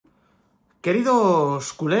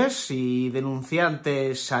Queridos culés y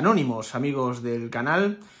denunciantes anónimos, amigos del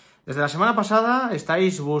canal, desde la semana pasada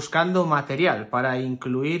estáis buscando material para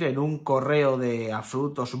incluir en un correo de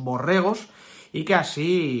absolutos borregos y que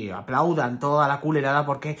así aplaudan toda la culerada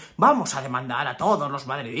porque vamos a demandar a todos los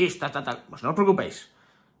madridistas, tal. Pues no os preocupéis,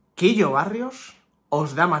 Quillo Barrios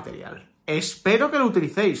os da material. Espero que lo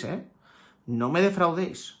utilicéis, ¿eh? No me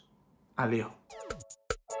defraudéis. Al lío.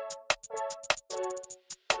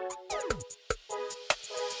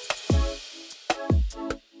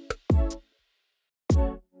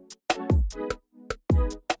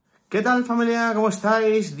 ¿Qué tal, familia? ¿Cómo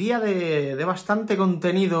estáis? Día de bastante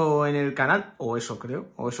contenido en el canal, o eso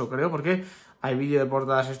creo, porque hay vídeo de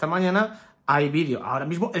portadas esta mañana, hay vídeo ahora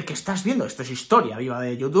mismo, el que estás viendo, esto es historia viva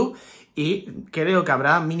de YouTube, y creo que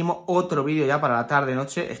habrá mínimo otro vídeo ya para la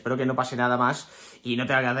tarde-noche, espero que no pase nada más, y no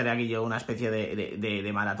tenga que hacer aquí yo una especie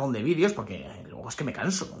de maratón de vídeos, porque luego es que me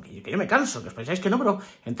canso, que yo me canso, que os pensáis que no, pero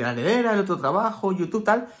entre la heredera, el otro trabajo, YouTube,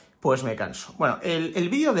 tal, pues me canso. Bueno, el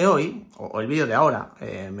vídeo de hoy, o el vídeo de ahora,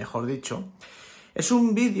 mejor dicho, es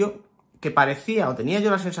un vídeo que parecía, o tenía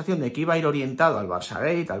yo la sensación de que iba a ir orientado al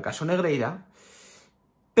Barçagate, al caso Negreira,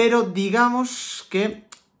 pero digamos que,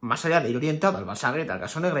 más allá de ir orientado al Barçagate, al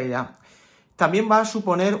caso Negreira, también va a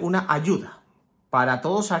suponer una ayuda para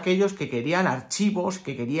todos aquellos que querían archivos,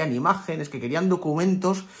 que querían imágenes, que querían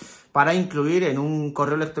documentos para incluir en un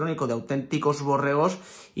correo electrónico de auténticos borregos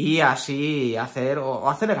y así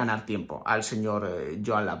hacerle ganar tiempo al señor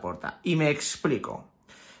Joan Laporta. Y me explico.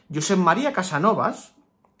 Josep María Casanovas,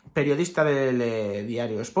 periodista del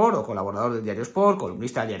Diario Sport o colaborador del Diario Sport,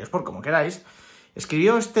 columnista del Diario Sport, como queráis,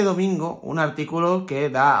 escribió este domingo un artículo que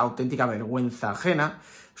da auténtica vergüenza ajena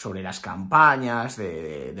sobre las campañas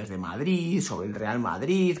desde Madrid, sobre el Real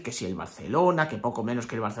Madrid, que si el Barcelona, que poco menos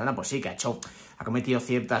que el Barcelona, pues sí, que ha cometido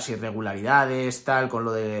ciertas irregularidades, tal, con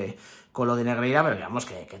lo de Negreira, pero digamos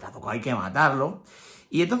que tampoco hay que matarlo.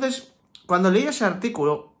 Y entonces, cuando leí ese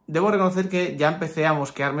artículo, debo reconocer que ya empecé a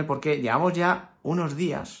mosquearme porque llevamos ya unos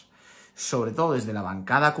días, sobre todo desde la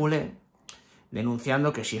bancada culé,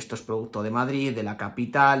 denunciando que si esto es producto de Madrid, de la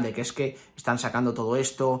capital, de que es que están sacando todo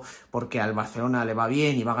esto porque al Barcelona le va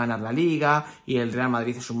bien y va a ganar la Liga y el Real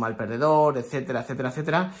Madrid es un mal perdedor, etcétera, etcétera,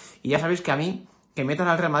 etcétera. Y ya sabéis que a mí, que metan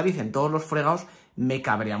al Real Madrid en todos los fregados, me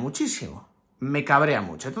cabrea muchísimo, me cabrea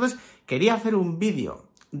mucho. Entonces, quería hacer un vídeo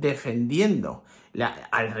defendiendo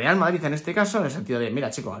al Real Madrid en este caso, en el sentido de, mira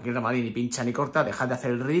chicos, aquí el Real Madrid ni pincha ni corta, dejad de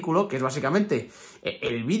hacer el ridículo, que es básicamente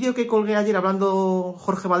el vídeo que colgué ayer hablando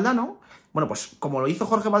Jorge Valdano. Bueno, pues como lo hizo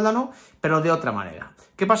Jorge Valdano, pero de otra manera.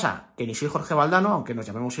 ¿Qué pasa? Que ni soy Jorge Valdano, aunque nos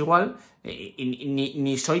llamemos igual,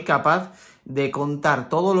 ni soy capaz de contar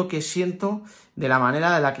todo lo que siento de la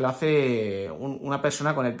manera de la que lo hace una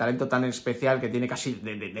persona con el talento tan especial que tiene casi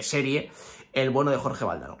de serie, el bueno de Jorge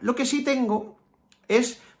Valdano. Lo que sí tengo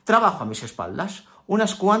es trabajo a mis espaldas,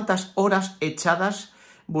 unas cuantas horas echadas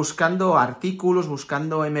buscando artículos,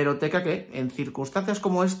 buscando hemeroteca que en circunstancias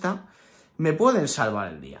como esta me pueden salvar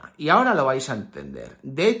el día. Y ahora lo vais a entender.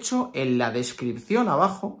 De hecho, en la descripción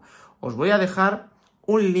abajo os voy a dejar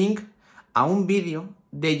un link a un vídeo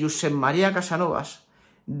de Josep María Casanovas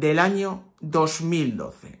del año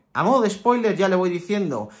 2012. A modo de spoiler ya le voy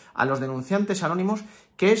diciendo a los denunciantes anónimos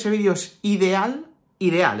que ese vídeo es ideal,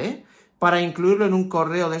 para incluirlo en un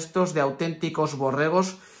correo de estos de auténticos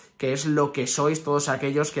borregos, que es lo que sois todos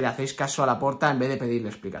aquellos que le hacéis caso a Laporta en vez de pedirle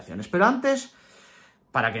explicaciones. Pero antes,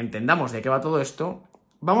 para que entendamos de qué va todo esto,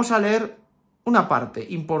 vamos a leer una parte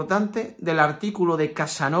importante del artículo de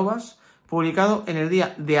Casanovas publicado en el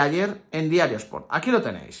día de ayer en Diario Sport. Aquí lo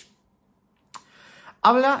tenéis.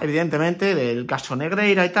 Habla, evidentemente, del caso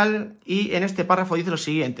Negreira y tal, y en este párrafo dice lo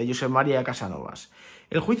siguiente, Josep María Casanovas.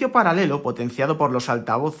 El juicio paralelo potenciado por los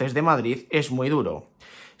altavoces de Madrid es muy duro.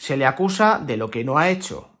 Se le acusa de lo que no ha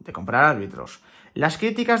hecho, de comprar árbitros. Las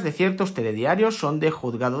críticas de ciertos telediarios son de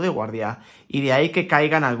juzgado de guardia y de ahí que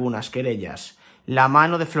caigan algunas querellas. La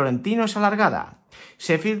mano de Florentino es alargada.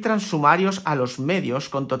 Se filtran sumarios a los medios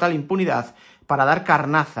con total impunidad para dar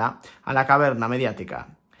carnaza a la caverna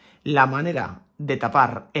mediática. La manera de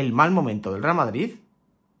tapar el mal momento del Real Madrid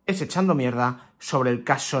es echando mierda sobre el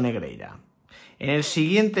caso Negreira. En la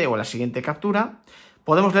siguiente captura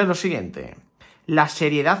podemos leer lo siguiente. La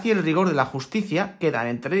seriedad y el rigor de la justicia quedan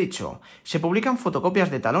en entredicho. Se publican fotocopias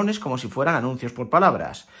de talones como si fueran anuncios por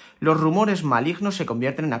palabras. Los rumores malignos se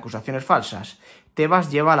convierten en acusaciones falsas. Tebas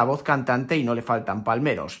lleva la voz cantante y no le faltan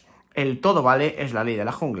palmeros. El todo vale es la ley de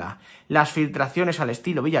la jungla. Las filtraciones al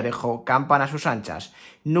estilo Villarejo campan a sus anchas.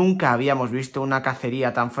 Nunca habíamos visto una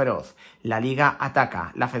cacería tan feroz. La Liga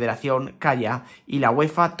ataca, la Federación calla y la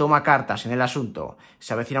UEFA toma cartas en el asunto.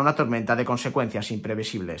 Se avecina una tormenta de consecuencias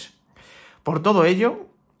imprevisibles. Por todo ello,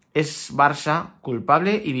 es Barça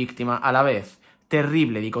culpable y víctima a la vez.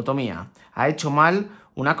 Terrible dicotomía. Ha hecho mal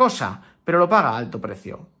una cosa, pero lo paga a alto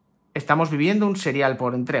precio. Estamos viviendo un serial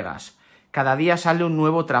por entregas. Cada día sale un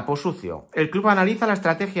nuevo trapo sucio. El club analiza la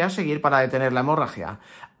estrategia a seguir para detener la hemorragia.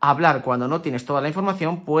 Hablar cuando no tienes toda la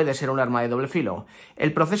información puede ser un arma de doble filo.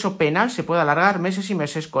 El proceso penal se puede alargar meses y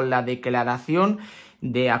meses con la declaración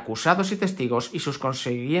de acusados y testigos y sus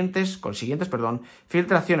consiguientes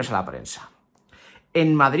filtraciones a la prensa.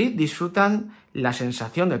 En Madrid disfrutan la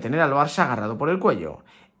sensación de tener al Barça agarrado por el cuello.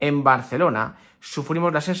 En Barcelona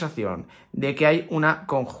sufrimos la sensación de que hay una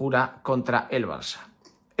conjura contra el Barça.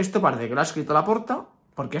 Esto parece que lo ha escrito Laporta,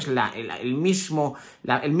 porque es el mismo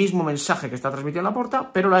mensaje que está transmitiendo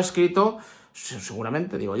Laporta, pero lo ha escrito,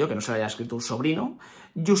 seguramente, digo yo, que no se lo haya escrito un sobrino,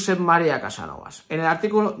 Josep María Casanovas. En el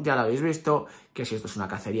artículo ya lo habéis visto, que si esto es una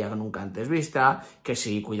cacería nunca antes vista, que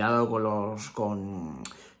si cuidado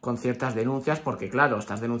con ciertas denuncias, porque claro,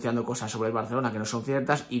 estás denunciando cosas sobre el Barcelona que no son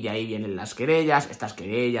ciertas y de ahí vienen las querellas, estas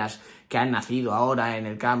querellas que han nacido ahora en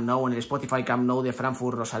el Camp Nou, en el Spotify Camp Nou de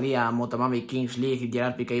Frankfurt, Rosalía, Motomami, Kings League,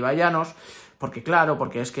 Gerard Piqué y Vallanos, porque claro,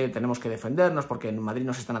 porque es que tenemos que defendernos, porque en Madrid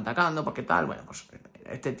nos están atacando, porque tal, bueno, pues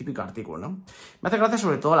este típico artículo, ¿no? Me hace gracia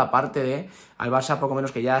sobre todo la parte de al Barça poco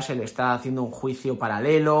menos que ya se le está haciendo un juicio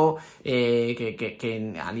paralelo,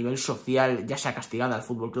 que a nivel social ya se ha castigado al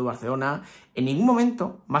FC Barcelona. En ningún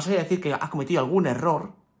momento, más allá de decir que ha cometido algún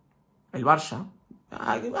error, el Barça,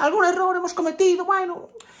 algún error hemos cometido, bueno,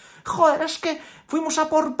 joder, es que fuimos a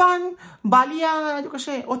por pan, valía, yo qué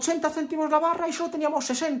sé, 80 céntimos la barra y solo teníamos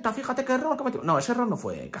 60, fíjate qué error cometimos. No, ese error no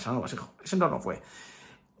fue, Casanovas, hijo, ese error no fue.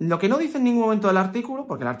 Lo que no dice en ningún momento del artículo,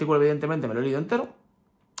 porque el artículo evidentemente me lo he leído entero,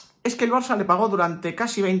 es que el Barça le pagó durante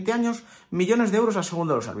casi 20 años millones de euros al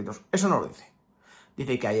segundo de los árbitros. Eso no lo dice.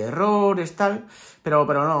 Dice que hay errores, tal, pero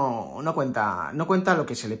no cuenta lo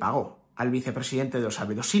que se le pagó al vicepresidente de los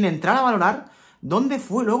árbitros, sin entrar a valorar dónde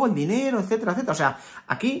fue luego el dinero, etcétera, etcétera. O sea,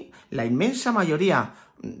 aquí la inmensa mayoría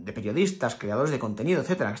de periodistas, creadores de contenido,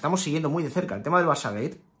 etcétera, que estamos siguiendo muy de cerca el tema del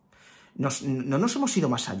Barçagate, no nos hemos ido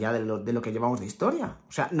más allá de lo que llevamos de historia.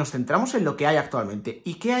 O sea, nos centramos en lo que hay actualmente.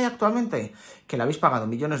 ¿Y qué hay actualmente? Que le habéis pagado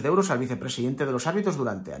millones de euros al vicepresidente de los árbitros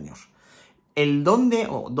durante años. El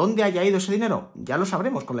dónde haya ido ese dinero, ya lo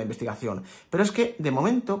sabremos con la investigación. Pero es que, de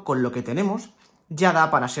momento, con lo que tenemos, ya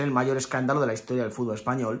da para ser el mayor escándalo de la historia del fútbol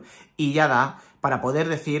español y ya da para poder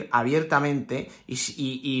decir abiertamente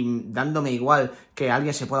y dándome igual que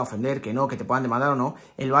alguien se pueda ofender, que no, que te puedan demandar o no,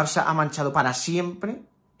 el Barça ha manchado para siempre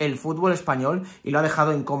el fútbol español y lo ha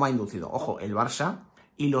dejado en coma inducido. Ojo, el Barça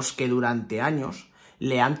y los que durante años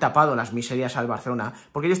le han tapado las miserias al Barcelona,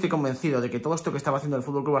 porque yo estoy convencido de que todo esto que estaba haciendo el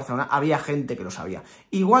FC Barcelona había gente que lo sabía.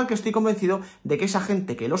 Igual que estoy convencido de que esa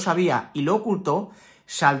gente que lo sabía y lo ocultó,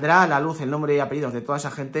 saldrá a la luz el nombre y apellidos de toda esa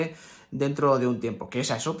gente dentro de un tiempo, que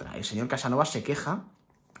esa es otra. El señor Casanovas se queja,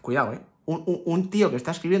 cuidado, un tío que está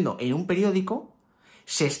escribiendo en un periódico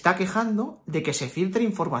se está quejando de que se filtre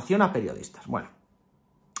información a periodistas. Bueno,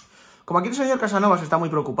 como aquí el señor Casanovas está muy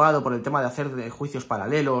preocupado por el tema de hacer juicios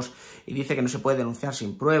paralelos y dice que no se puede denunciar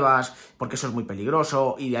sin pruebas porque eso es muy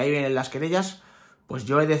peligroso y de ahí vienen las querellas, pues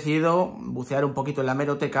yo he decidido bucear un poquito en la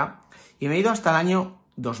hemeroteca y me he ido hasta el año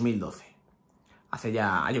 2012. Hace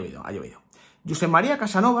ya... ha llovido. Josep María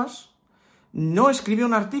Casanovas no escribió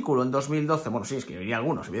un artículo en 2012, bueno, sí, escribiría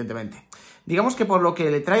algunos, evidentemente. Digamos que por lo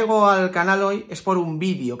que le traigo al canal hoy es por un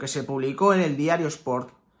vídeo que se publicó en el diario Sport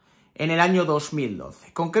en el año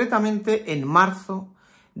 2012, concretamente en marzo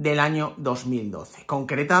del año 2012,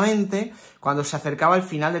 concretamente cuando se acercaba el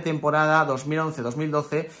final de temporada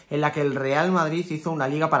 2011-2012 en la que el Real Madrid hizo una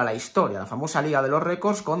liga para la historia, la famosa Liga de los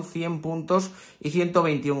Récords con 100 puntos y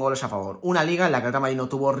 121 goles a favor, una liga en la que el Real Madrid no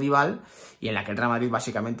tuvo rival y en la que el Real Madrid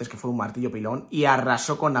básicamente es que fue un martillo pilón y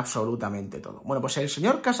arrasó con absolutamente todo. Bueno, pues el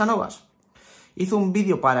señor Casanovas hizo un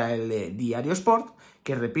vídeo para el diario Sport,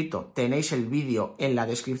 que repito, tenéis el vídeo en la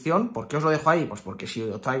descripción. ¿Por qué os lo dejo ahí? Pues porque si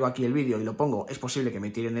os traigo aquí el vídeo y lo pongo, es posible que me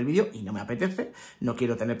tiren el vídeo y no me apetece. No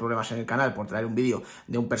quiero tener problemas en el canal por traer un vídeo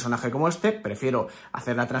de un personaje como este. Prefiero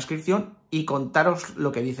hacer la transcripción y contaros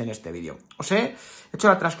lo que dice en este vídeo. Os he hecho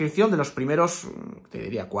la transcripción de los primeros, te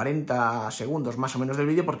diría, 40 segundos más o menos del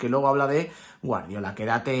vídeo, porque luego habla de Guardiola,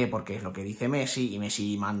 quédate, porque es lo que dice Messi, y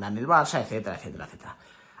Messi manda en el Barça, etcétera, etcétera, etcétera.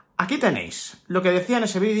 Aquí tenéis lo que decía en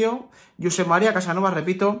ese vídeo Josep María Casanovas,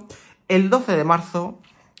 repito, el 12 de marzo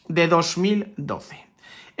de 2012.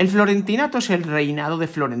 El florentinato es el reinado de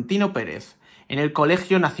Florentino Pérez en el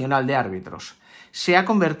Colegio Nacional de Árbitros. Se ha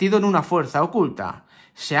convertido en una fuerza oculta.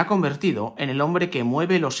 Se ha convertido en el hombre que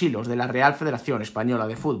mueve los hilos de la Real Federación Española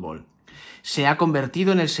de Fútbol. Se ha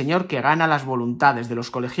convertido en el señor que gana las voluntades de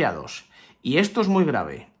los colegiados. Y esto es muy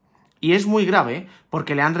grave. Y es muy grave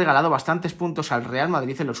porque le han regalado bastantes puntos al Real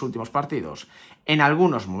Madrid en los últimos partidos. En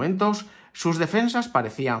algunos momentos, sus defensas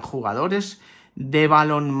parecían jugadores de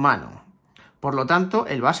balonmano. Por lo tanto,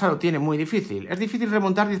 el Barça lo tiene muy difícil. Es difícil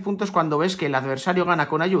remontar 10 puntos cuando ves que el adversario gana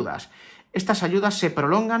con ayudas. Estas ayudas se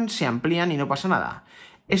prolongan, se amplían y no pasa nada.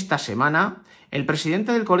 Esta semana, el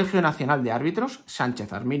presidente del Colegio Nacional de Árbitros,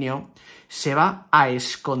 Sánchez Arminio, se va a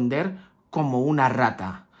esconder como una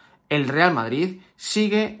rata. El Real Madrid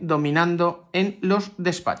sigue dominando en los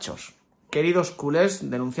despachos. Queridos culés,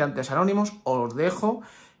 denunciantes anónimos, os dejo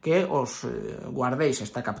que os guardéis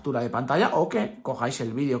esta captura de pantalla o que cojáis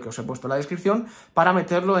el vídeo que os he puesto en la descripción para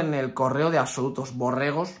meterlo en el correo de absolutos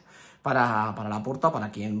borregos para la Porta o para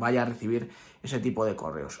quien vaya a recibir ese tipo de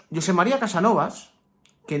correos. José María Casanovas,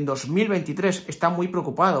 que en 2023 está muy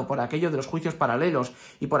preocupado por aquello de los juicios paralelos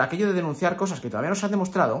y por aquello de denunciar cosas que todavía no se han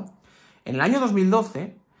demostrado, en el año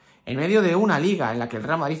 2012, en medio de una liga en la que el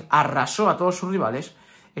Real Madrid arrasó a todos sus rivales,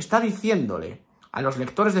 está diciéndole a los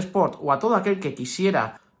lectores de Sport o a todo aquel que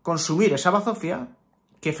quisiera consumir esa bazofia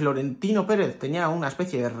que Florentino Pérez tenía una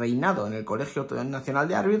especie de reinado en el Colegio Nacional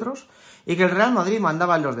de Árbitros y que el Real Madrid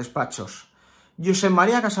mandaba en los despachos. José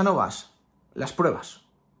María Casanovas, las pruebas.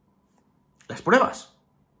 ¿Las pruebas?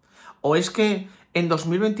 ¿O es que en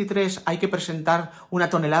 2023 hay que presentar una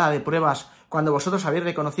tonelada de pruebas cuando vosotros habéis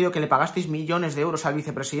reconocido que le pagasteis millones de euros al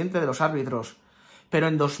vicepresidente de los árbitros? Pero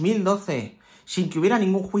en 2012, sin que hubiera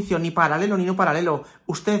ningún juicio, ni paralelo ni no paralelo,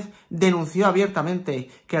 usted denunció abiertamente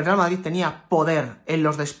que el Real Madrid tenía poder en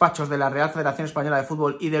los despachos de la Real Federación Española de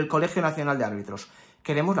Fútbol y del Colegio Nacional de Árbitros.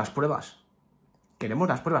 Queremos las pruebas. Queremos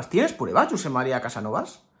las pruebas. ¿Tienes pruebas, José María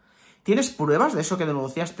Casanovas? ¿Tienes pruebas de eso que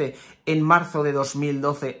denunciaste en marzo de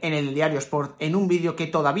 2012 en el Diario Sport, en un vídeo que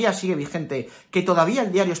todavía sigue vigente, que todavía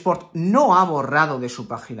el Diario Sport no ha borrado de su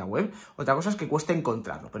página web? Otra cosa es que cuesta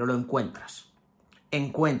encontrarlo, pero lo encuentras.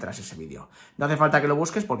 Encuentras ese vídeo. No hace falta que lo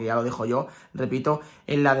busques porque ya lo dejo yo, repito,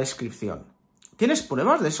 en la descripción. ¿Tienes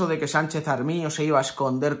pruebas de eso de que Sánchez Arminio se iba a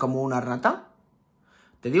esconder como una rata?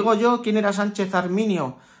 ¿Te digo yo quién era Sánchez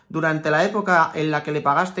Arminio durante la época en la que le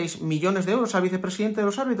pagasteis millones de euros al vicepresidente de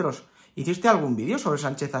los árbitros? ¿Hiciste algún vídeo sobre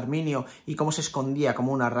Sánchez Arminio y cómo se escondía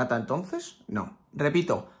como una rata entonces? No.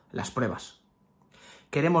 Repito, las pruebas.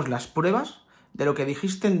 Queremos las pruebas de lo que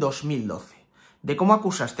dijiste en 2012, de cómo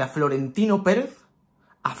acusaste a Florentino Pérez,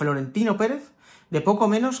 de poco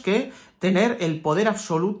menos que tener el poder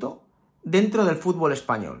absoluto dentro del fútbol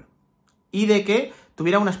español y de que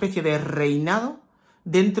tuviera una especie de reinado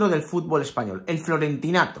dentro del fútbol español, el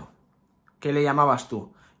florentinato, que le llamabas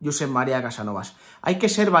tú, José María Casanovas. Hay que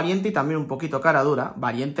ser valiente y también un poquito cara dura,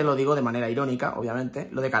 valiente lo digo de manera irónica, obviamente,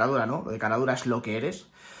 lo de cara dura no, lo de cara dura es lo que eres,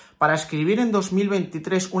 para escribir en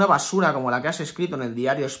 2023 una basura como la que has escrito en el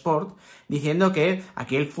Diario Sport, diciendo que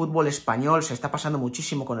aquí el fútbol español se está pasando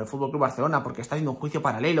muchísimo con el FC Barcelona porque está haciendo un juicio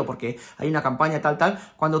paralelo, porque hay una campaña tal,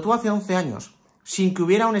 cuando tú hace 11 años, sin que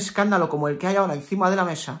hubiera un escándalo como el que hay ahora encima de la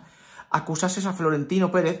mesa, acusases a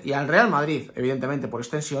Florentino Pérez y al Real Madrid, evidentemente por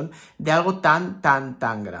extensión, de algo tan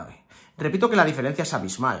grave. Repito que la diferencia es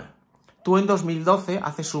abismal. Tú en 2012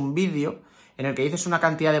 haces un vídeo en el que dices una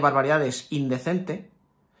cantidad de barbaridades indecente,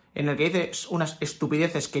 en el que dices unas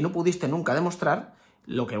estupideces que no pudiste nunca demostrar,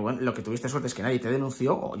 lo que tuviste suerte es que nadie te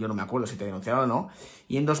denunció, o yo no me acuerdo si te denunciaron o no,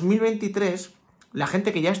 y en 2023 la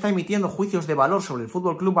gente que ya está emitiendo juicios de valor sobre el FC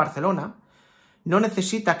Barcelona no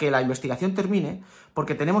necesita que la investigación termine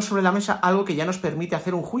porque tenemos sobre la mesa algo que ya nos permite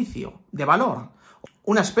hacer un juicio de valor,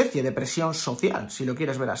 una especie de presión social, si lo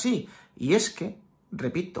quieres ver así, y es que,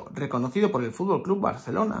 repito, reconocido por el FC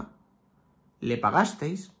Barcelona, le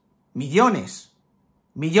pagasteis millones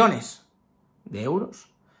de euros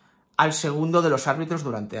al segundo de los árbitros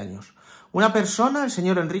durante años. Una persona, el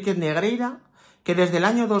señor Enrique Negreira, que desde el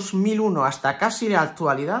año 2001 hasta casi la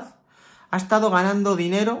actualidad ha estado ganando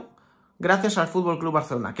dinero gracias al FC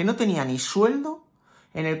Barcelona, que no tenía ni sueldo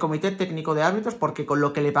en el Comité Técnico de Árbitros porque con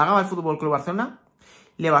lo que le pagaba el FC Barcelona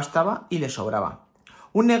le bastaba y le sobraba.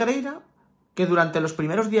 Un Negreira que durante los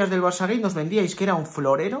primeros días del Barçagate nos vendíais que era un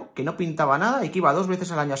florero, que no pintaba nada y que iba 2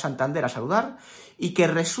 veces al año a Santander a saludar y que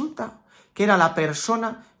resulta que era la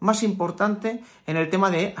persona más importante en el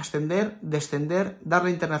tema de ascender, descender,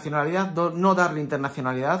 darle internacionalidad, no darle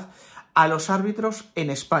internacionalidad a los árbitros en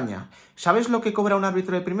España. ¿Sabes lo que cobra un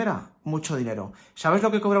árbitro de primera? Mucho dinero. ¿Sabes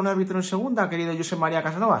lo que cobra un árbitro en segunda, querido José María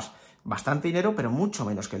Casanovas? Bastante dinero, pero mucho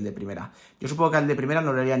menos que el de primera. Yo supongo que al de primera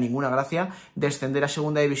no le haría ninguna gracia descender a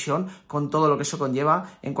segunda división con todo lo que eso conlleva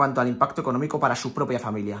en cuanto al impacto económico para su propia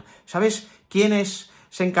familia. ¿Sabes quién es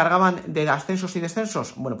se encargaban de ascensos y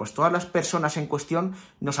descensos? Bueno, pues todas las personas en cuestión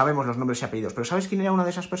no sabemos los nombres y apellidos, pero ¿sabes quién era una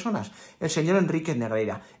de esas personas? El señor Enrique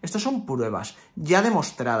Negreira. Estas son pruebas ya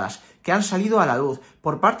demostradas, que han salido a la luz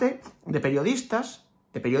por parte de periodistas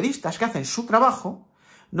que hacen su trabajo,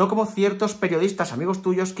 no como ciertos periodistas amigos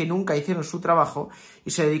tuyos que nunca hicieron su trabajo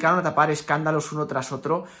y se dedicaron a tapar escándalos uno tras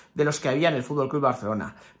otro de los que había en el Fútbol Club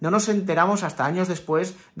Barcelona. No nos enteramos hasta años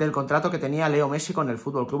después del contrato que tenía Leo Messi con el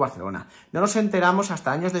Fútbol Club Barcelona. No nos enteramos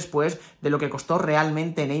hasta años después de lo que costó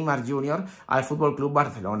realmente Neymar Jr. al Fútbol Club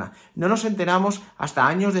Barcelona. No nos enteramos hasta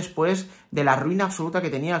años después de la ruina absoluta que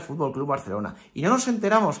tenía el Fútbol Club Barcelona. Y no nos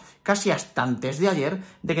enteramos casi hasta antes de ayer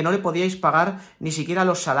de que no le podíais pagar ni siquiera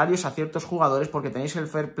los salarios a ciertos jugadores porque tenéis el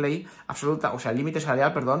fair play absoluta, o sea, el límite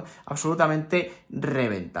salarial, perdón, absolutamente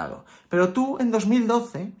reventado. Pero tú en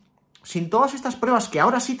 2012, sin todas estas pruebas que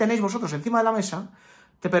ahora sí tenéis vosotros encima de la mesa,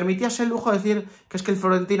 te permitías el lujo de decir que es que el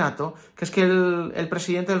florentinato, que es que el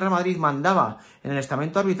presidente del Real Madrid mandaba en el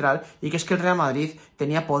estamento arbitral y que es que el Real Madrid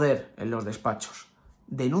tenía poder en los despachos.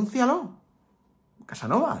 Denúncialo,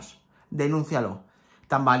 Casanovas, denúncialo.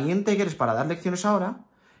 Tan valiente que eres para dar lecciones ahora,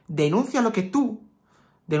 denuncia lo que tú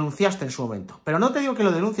denunciaste en su momento. Pero no te digo que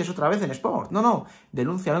lo denuncies otra vez en Sport, no,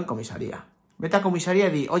 denúncialo en comisaría. Vete a comisaría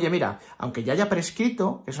y di, oye, mira, aunque ya haya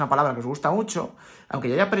prescrito, que es una palabra que os gusta mucho, aunque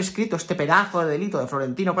ya haya prescrito este pedazo de delito de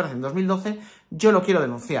Florentino Pérez en 2012, yo lo quiero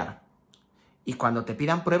denunciar. Y cuando te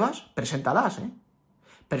pidan pruebas, preséntalas,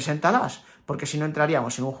 Preséntalas, porque si no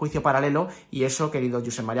entraríamos en un juicio paralelo y eso, querido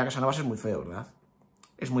Josep María Casanovas, es muy feo, ¿verdad?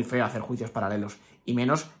 Es muy feo hacer juicios paralelos, y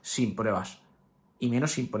menos sin pruebas.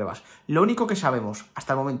 Lo único que sabemos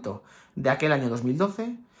hasta el momento de aquel año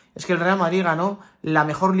 2012 es que el Real Madrid ganó la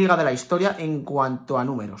mejor liga de la historia en cuanto a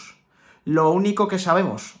números. Lo único que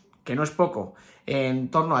sabemos, que no es poco, en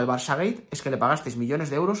torno al Barçagate, es que le pagasteis millones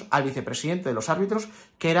de euros al vicepresidente de los árbitros,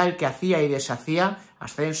 que era el que hacía y deshacía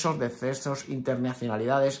ascensos, descensos,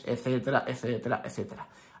 internacionalidades, etcétera, etcétera, etcétera.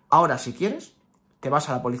 Ahora, si quieres, te vas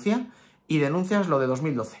a la policía y denuncias lo de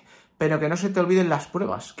 2012. Pero que no se te olviden las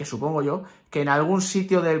pruebas, que supongo yo que en algún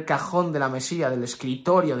sitio del cajón de la mesilla del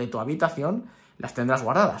escritorio de tu habitación las tendrás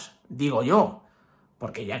guardadas. Digo yo,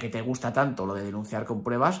 porque ya que te gusta tanto lo de denunciar con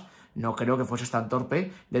pruebas, no creo que fueses tan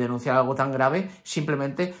torpe de denunciar algo tan grave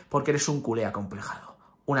simplemente porque eres un culé acomplejado.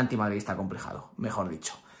 Un antimadridista acomplejado, mejor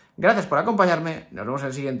dicho. Gracias por acompañarme, nos vemos en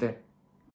el siguiente.